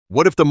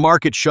What if the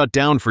market shut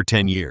down for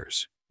 10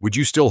 years? Would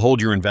you still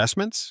hold your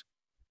investments?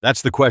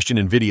 That's the question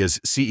NVIDIA's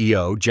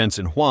CEO,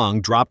 Jensen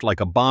Huang, dropped like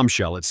a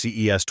bombshell at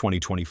CES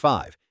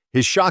 2025.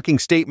 His shocking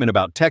statement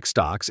about tech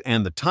stocks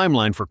and the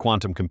timeline for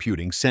quantum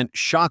computing sent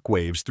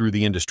shockwaves through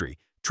the industry,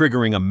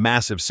 triggering a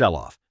massive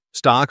sell-off.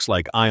 Stocks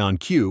like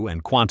IonQ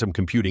and Quantum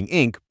Computing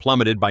Inc.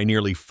 plummeted by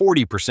nearly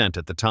 40%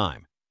 at the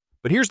time.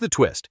 But here's the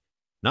twist.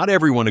 Not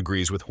everyone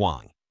agrees with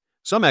Huang.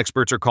 Some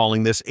experts are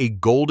calling this a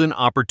golden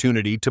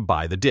opportunity to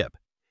buy the dip.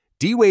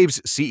 D-Wave's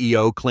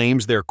CEO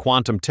claims their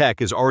quantum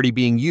tech is already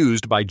being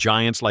used by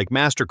giants like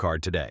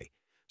MasterCard today.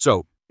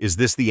 So, is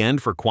this the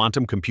end for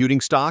quantum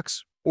computing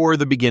stocks, or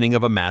the beginning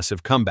of a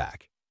massive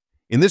comeback?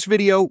 In this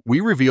video, we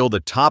reveal the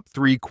top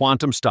 3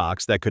 quantum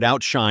stocks that could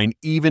outshine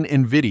even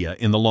NVIDIA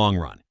in the long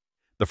run.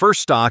 The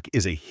first stock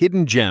is a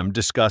hidden gem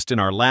discussed in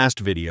our last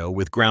video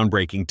with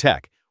groundbreaking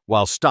tech,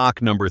 while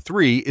stock number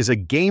 3 is a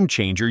game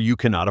changer you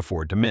cannot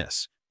afford to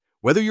miss.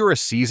 Whether you're a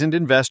seasoned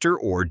investor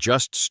or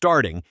just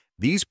starting,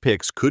 these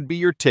picks could be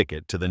your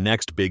ticket to the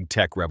next big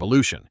tech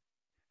revolution.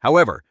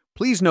 However,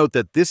 please note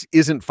that this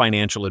isn't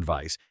financial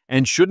advice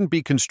and shouldn't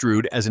be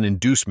construed as an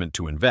inducement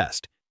to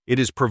invest. It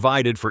is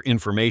provided for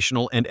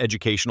informational and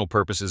educational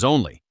purposes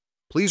only.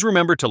 Please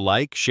remember to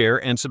like, share,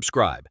 and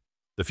subscribe.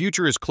 The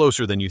future is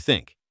closer than you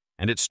think,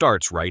 and it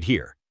starts right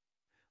here.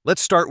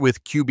 Let's start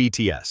with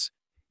QBTS.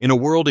 In a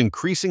world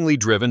increasingly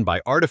driven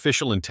by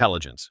artificial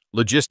intelligence,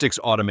 logistics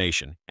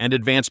automation, and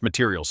advanced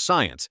materials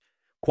science,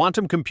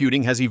 quantum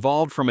computing has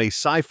evolved from a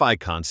sci-fi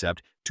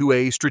concept to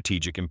a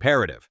strategic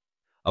imperative.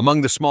 Among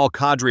the small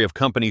cadre of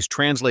companies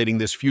translating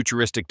this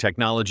futuristic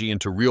technology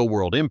into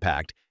real-world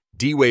impact,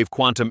 D-Wave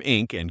Quantum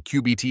Inc. and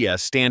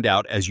QBTS stand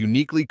out as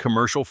uniquely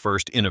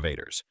commercial-first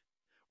innovators.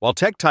 While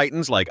tech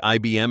titans like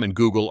IBM and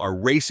Google are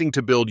racing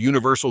to build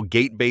universal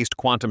gate-based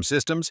quantum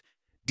systems,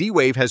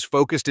 D-Wave has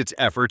focused its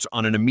efforts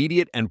on an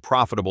immediate and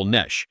profitable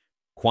niche: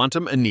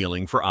 quantum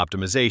annealing for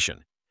optimization.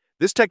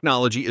 This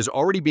technology is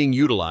already being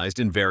utilized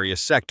in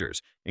various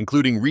sectors,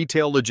 including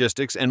retail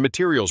logistics and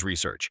materials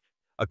research.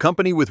 A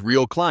company with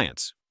real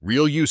clients,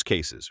 real use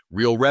cases,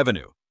 real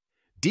revenue.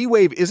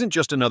 D-Wave isn't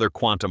just another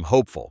quantum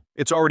hopeful,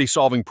 it's already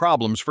solving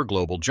problems for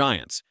global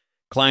giants.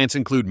 Clients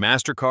include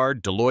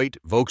MasterCard, Deloitte,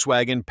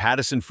 Volkswagen,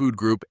 Pattison Food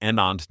Group, and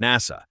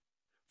NASA.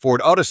 Ford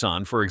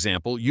Otosan, for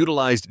example,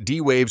 utilized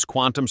D-Wave's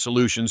quantum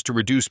solutions to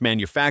reduce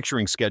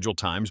manufacturing schedule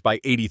times by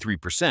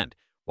 83%,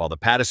 while the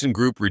Pattison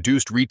Group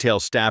reduced retail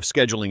staff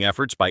scheduling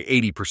efforts by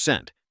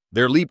 80%.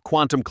 Their Leap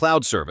Quantum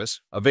Cloud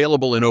service,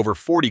 available in over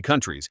 40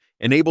 countries,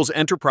 enables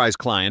enterprise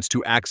clients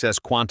to access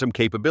quantum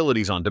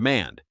capabilities on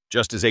demand,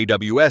 just as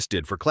AWS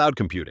did for cloud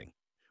computing.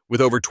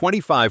 With over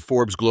 25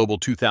 Forbes Global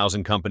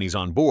 2000 companies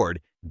on board,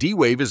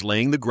 D-Wave is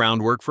laying the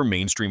groundwork for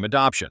mainstream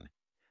adoption.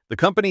 The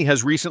company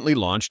has recently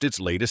launched its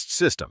latest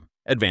system,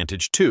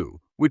 Advantage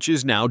 2, which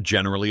is now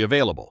generally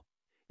available.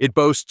 It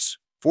boasts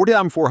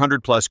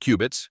 4,400 plus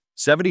qubits,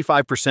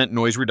 75%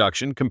 noise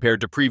reduction compared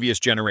to previous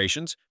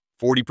generations,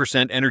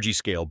 40% energy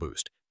scale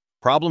boost,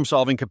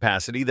 problem-solving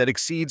capacity that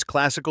exceeds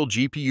classical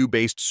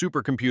GPU-based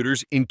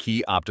supercomputers in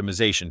key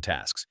optimization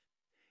tasks.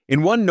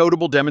 In one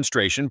notable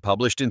demonstration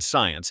published in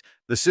Science,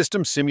 the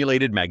system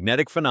simulated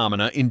magnetic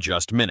phenomena in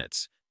just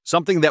minutes,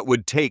 something that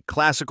would take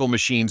classical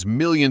machines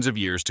millions of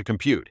years to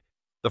compute.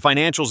 The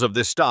financials of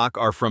this stock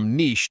are from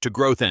niche to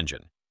growth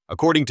engine.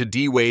 According to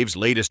D-Wave's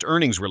latest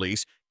earnings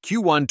release,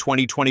 Q1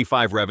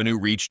 2025 revenue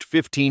reached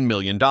 $15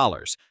 million,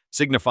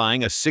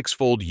 signifying a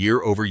 6-fold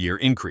year-over-year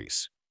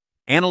increase.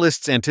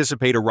 Analysts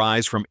anticipate a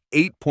rise from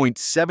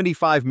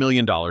 $8.75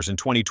 million in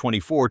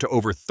 2024 to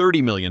over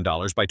 $30 million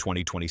by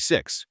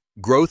 2026,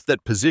 growth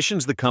that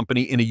positions the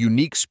company in a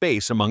unique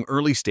space among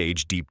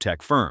early-stage deep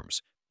tech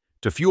firms.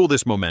 To fuel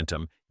this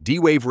momentum,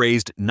 D-Wave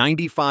raised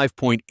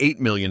 $95.8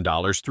 million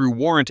through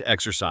warrant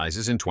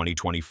exercises in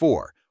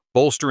 2024,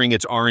 bolstering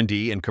its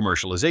R&D and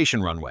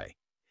commercialization runway.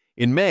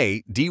 In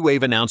May,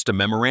 D-Wave announced a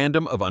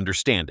Memorandum of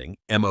Understanding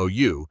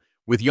 (MOU)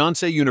 with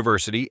Yonsei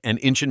University and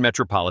Incheon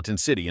Metropolitan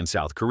City in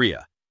South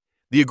Korea.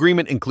 The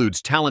agreement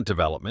includes talent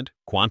development,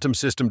 quantum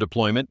system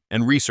deployment,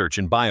 and research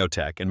in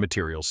biotech and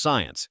materials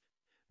science.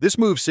 This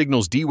move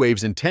signals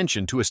D-Wave's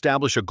intention to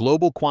establish a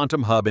global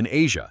quantum hub in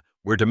Asia,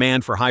 where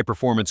demand for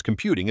high-performance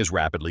computing is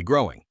rapidly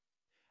growing.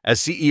 As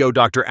CEO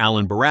Dr.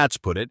 Alan Baratz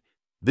put it,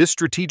 this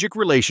strategic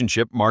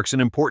relationship marks an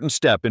important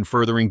step in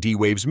furthering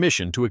D-Wave's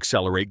mission to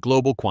accelerate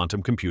global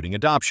quantum computing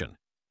adoption.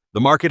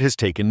 The market has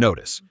taken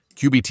notice.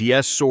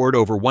 QBTS soared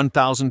over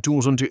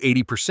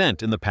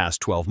 1,280% in the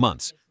past 12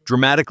 months,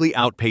 dramatically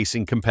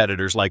outpacing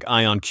competitors like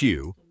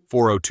IonQ,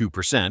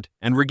 402%,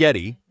 and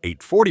Rigetti,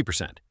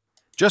 840%.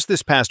 Just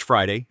this past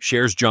Friday,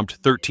 shares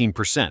jumped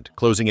 13%,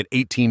 closing at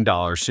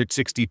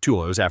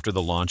 $18.62 after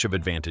the launch of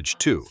Advantage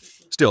 2.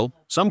 Still,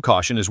 some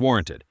caution is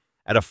warranted.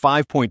 At a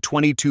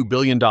 $5.22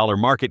 billion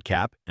market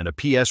cap and a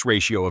PS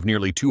ratio of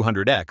nearly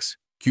 200x,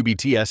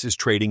 QBTS is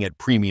trading at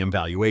premium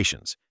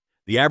valuations.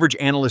 The average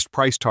analyst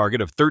price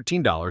target of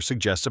 $13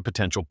 suggests a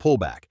potential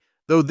pullback,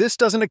 though this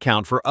doesn't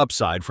account for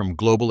upside from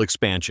global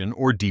expansion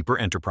or deeper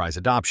enterprise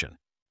adoption.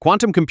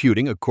 Quantum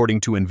computing,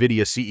 according to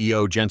NVIDIA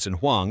CEO Jensen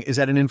Huang, is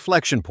at an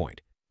inflection point.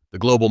 The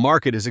global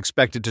market is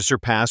expected to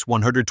surpass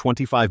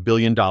 $125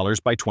 billion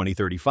by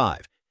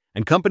 2035,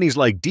 and companies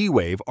like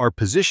D-Wave are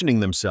positioning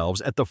themselves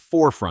at the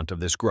forefront of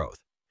this growth.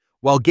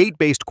 While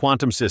gate-based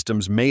quantum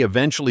systems may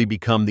eventually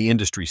become the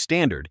industry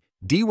standard,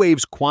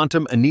 D-Wave's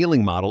quantum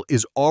annealing model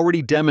is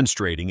already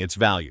demonstrating its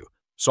value,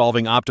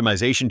 solving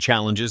optimization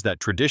challenges that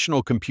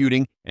traditional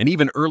computing and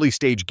even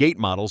early-stage gate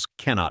models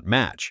cannot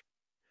match.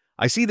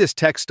 I see this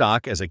tech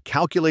stock as a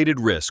calculated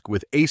risk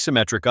with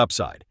asymmetric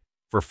upside.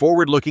 For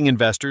forward-looking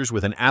investors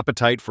with an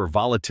appetite for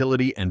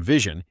volatility and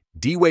vision,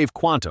 D-Wave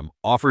Quantum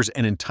offers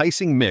an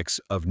enticing mix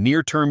of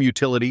near-term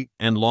utility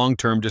and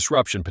long-term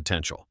disruption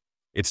potential.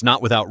 It's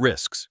not without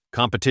risks.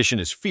 Competition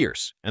is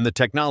fierce, and the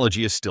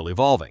technology is still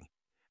evolving.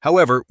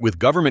 However, with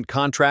government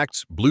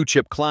contracts,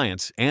 blue-chip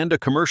clients, and a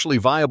commercially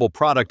viable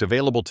product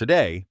available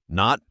today,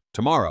 not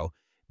tomorrow,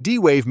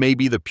 D-Wave may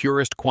be the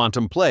purest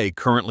quantum play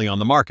currently on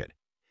the market.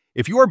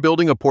 If you are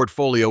building a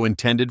portfolio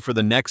intended for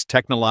the next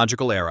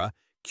technological era,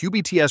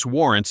 QBTS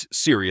warrants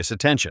serious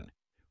attention.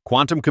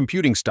 Quantum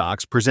computing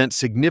stocks present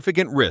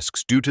significant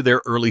risks due to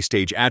their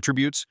early-stage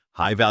attributes,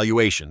 high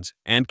valuations,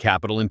 and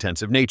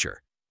capital-intensive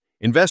nature.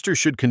 Investors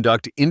should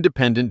conduct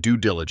independent due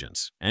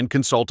diligence and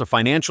consult a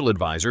financial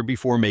advisor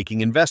before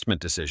making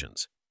investment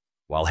decisions.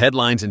 While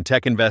headlines in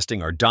tech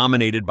investing are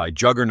dominated by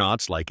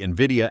juggernauts like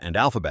NVIDIA and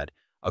Alphabet,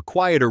 a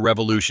quieter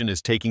revolution is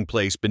taking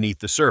place beneath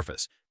the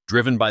surface,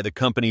 driven by the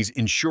companies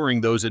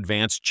ensuring those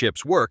advanced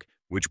chips work,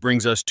 which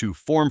brings us to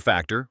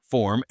FormFactor,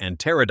 Form, and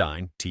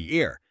Teradyne,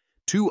 TER,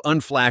 two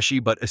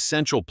unflashy but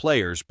essential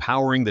players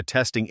powering the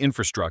testing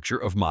infrastructure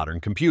of modern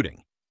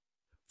computing.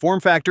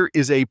 FormFactor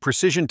is a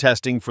precision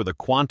testing for the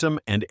quantum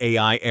and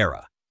AI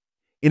era.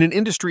 In an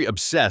industry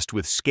obsessed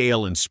with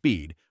scale and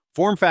speed,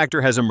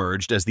 FormFactor has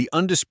emerged as the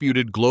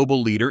undisputed global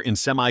leader in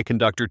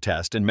semiconductor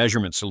test and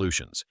measurement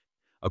solutions.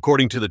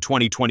 According to the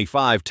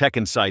 2025 Tech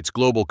Insights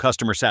Global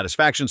Customer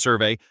Satisfaction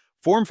Survey,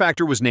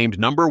 FormFactor was named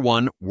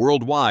 #1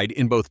 worldwide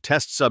in both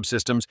test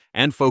subsystems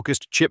and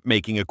focused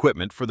chip-making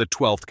equipment for the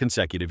 12th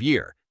consecutive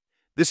year.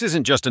 This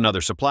isn't just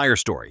another supplier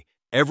story.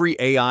 Every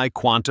AI,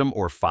 quantum,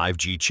 or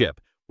 5G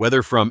chip,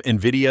 whether from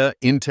NVIDIA,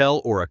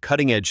 Intel, or a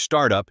cutting-edge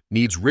startup,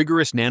 needs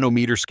rigorous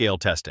nanometer-scale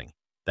testing.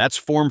 That's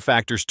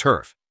FormFactor's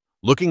turf.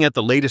 Looking at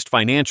the latest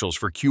financials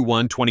for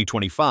Q1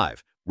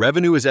 2025,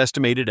 revenue is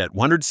estimated at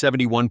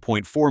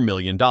 $171.4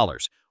 million,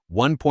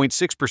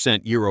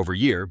 1.6%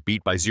 year-over-year,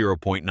 beat by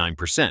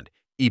 0.9%.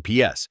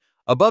 EPS,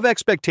 above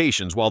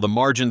expectations while the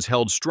margins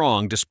held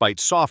strong despite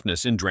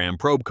softness in DRAM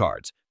probe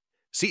cards.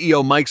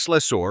 CEO Mike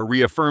Slessor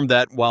reaffirmed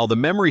that while the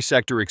memory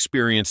sector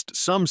experienced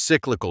some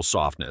cyclical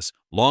softness,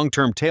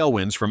 long-term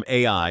tailwinds from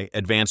AI,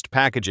 advanced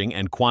packaging,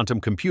 and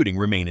quantum computing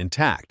remain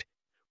intact.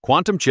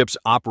 Quantum chips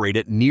operate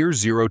at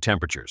near-zero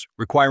temperatures,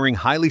 requiring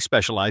highly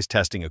specialized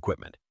testing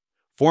equipment.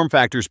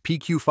 FormFactor's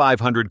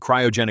PQ500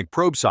 cryogenic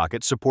probe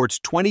socket supports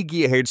 20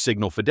 GHz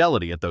signal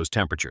fidelity at those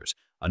temperatures,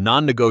 a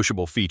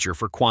non-negotiable feature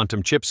for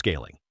quantum chip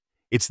scaling.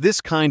 It's this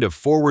kind of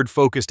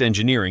forward-focused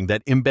engineering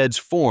that embeds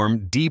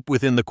Form deep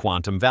within the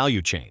quantum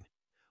value chain.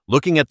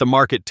 Looking at the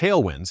market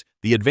tailwinds,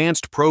 the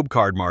advanced probe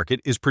card market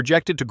is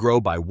projected to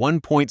grow by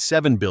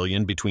 $1.7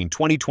 billion between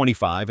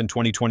 2025 and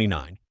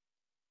 2029,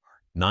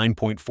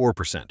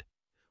 9.4%.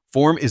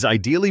 Form is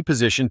ideally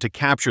positioned to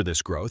capture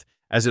this growth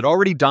as it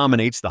already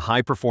dominates the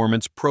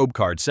high-performance probe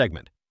card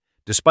segment.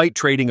 Despite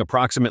trading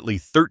approximately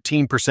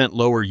 13%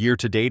 lower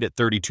year-to-date at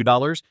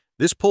 $32,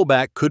 this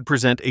pullback could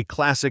present a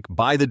classic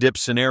buy-the-dip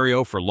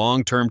scenario for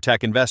long-term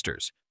tech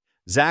investors.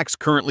 Zacks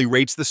currently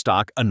rates the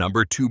stock a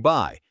 #2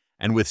 buy,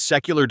 and with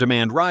secular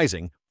demand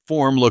rising,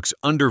 Form looks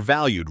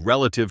undervalued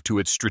relative to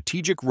its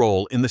strategic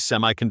role in the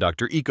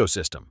semiconductor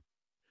ecosystem.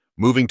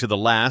 Moving to the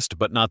last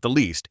but not the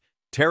least,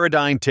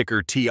 Teradyne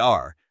ticker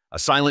TR, a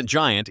silent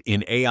giant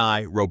in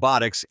AI,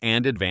 robotics,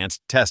 and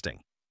advanced testing.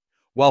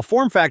 While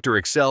FormFactor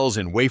excels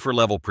in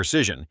wafer-level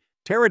precision,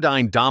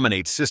 Teradyne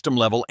dominates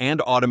system-level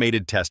and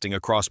automated testing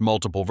across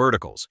multiple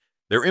verticals.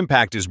 Their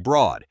impact is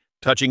broad,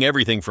 touching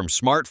everything from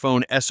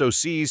smartphone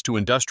SoCs to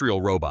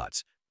industrial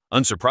robots.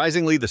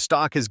 Unsurprisingly, the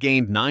stock has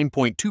gained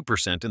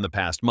 9.2% in the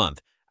past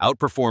month,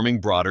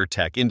 outperforming broader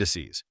tech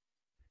indices.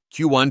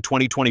 Q1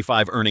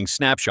 2025 earnings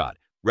snapshot: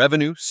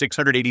 revenue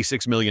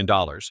 $686 million,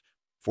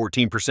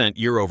 14%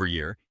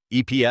 year-over-year.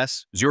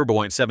 EPS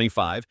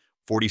 0.75,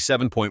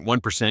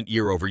 47.1%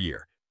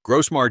 year-over-year.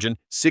 Gross margin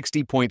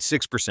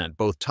 60.6%.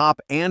 Both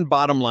top and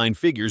bottom line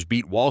figures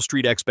beat Wall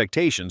Street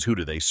expectations. Who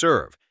do they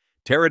serve?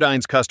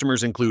 Teradyne's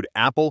customers include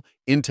Apple,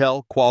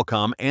 Intel,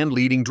 Qualcomm, and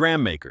leading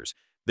DRAM makers.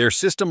 Their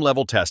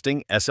system-level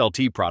testing,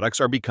 SLT products,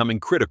 are becoming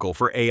critical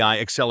for AI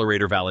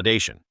accelerator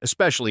validation,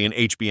 especially in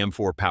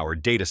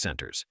HBM4-powered data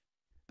centers.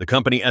 The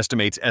company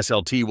estimates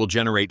SLT will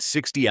generate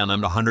 $60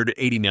 to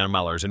 $180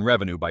 million in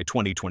revenue by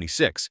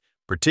 2026,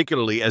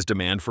 particularly as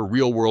demand for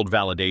real-world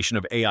validation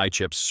of AI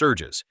chips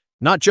surges.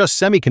 Not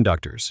just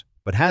semiconductors,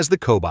 but has the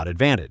cobot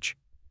advantage.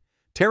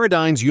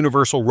 Teradyne's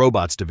Universal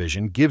Robots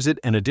division gives it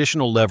an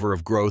additional lever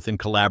of growth in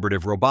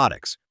collaborative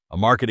robotics, a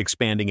market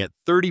expanding at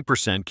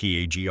 30%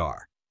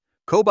 CAGR.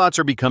 Cobots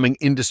are becoming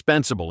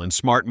indispensable in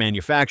smart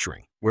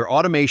manufacturing, where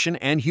automation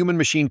and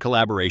human-machine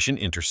collaboration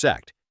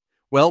intersect.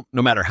 Well,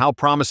 no matter how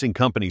promising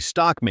companies'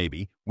 stock may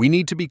be, we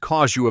need to be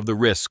cautious of the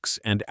risks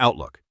and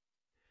outlook.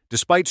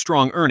 Despite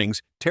strong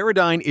earnings,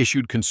 Teradyne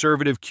issued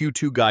conservative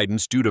Q2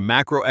 guidance due to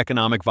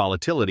macroeconomic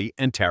volatility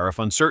and tariff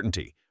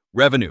uncertainty.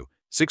 Revenue,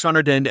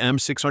 600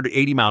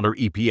 680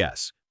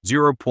 EPS,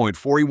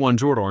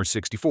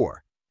 0.4164.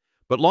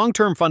 But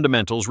long-term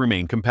fundamentals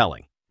remain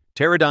compelling.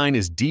 Teradyne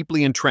is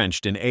deeply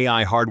entrenched in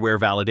AI hardware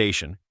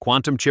validation,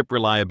 quantum chip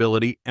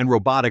reliability, and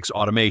robotics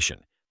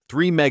automation,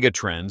 three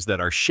megatrends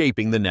that are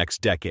shaping the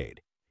next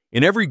decade.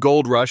 In every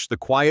gold rush, the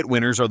quiet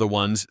winners are the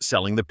ones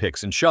selling the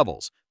picks and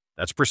shovels.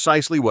 That's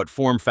precisely what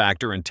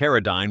FormFactor and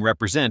Teradyne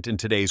represent in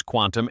today's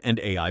quantum and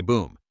AI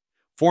boom.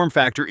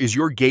 FormFactor is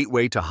your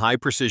gateway to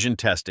high-precision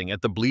testing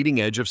at the bleeding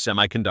edge of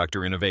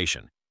semiconductor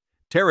innovation.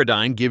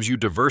 Teradyne gives you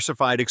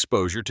diversified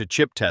exposure to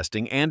chip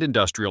testing and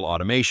industrial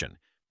automation,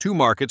 two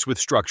markets with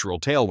structural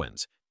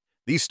tailwinds.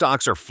 These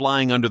stocks are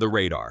flying under the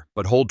radar,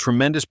 but hold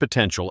tremendous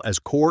potential as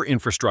core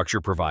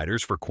infrastructure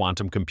providers for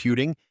quantum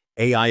computing,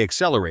 AI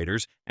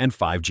accelerators, and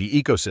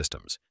 5G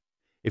ecosystems.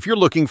 If you're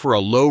looking for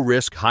a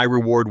low-risk,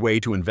 high-reward way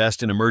to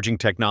invest in emerging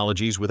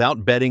technologies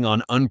without betting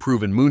on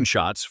unproven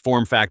moonshots,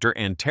 FormFactor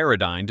and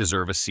Teradyne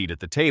deserve a seat at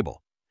the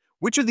table.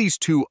 Which of these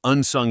two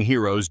unsung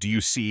heroes do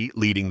you see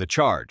leading the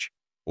charge?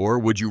 Or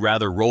would you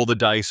rather roll the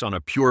dice on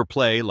a pure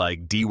play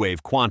like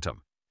D-Wave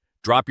Quantum?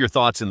 Drop your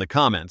thoughts in the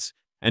comments,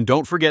 and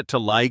don't forget to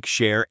like,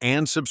 share,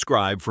 and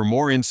subscribe for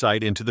more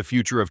insight into the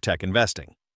future of tech investing.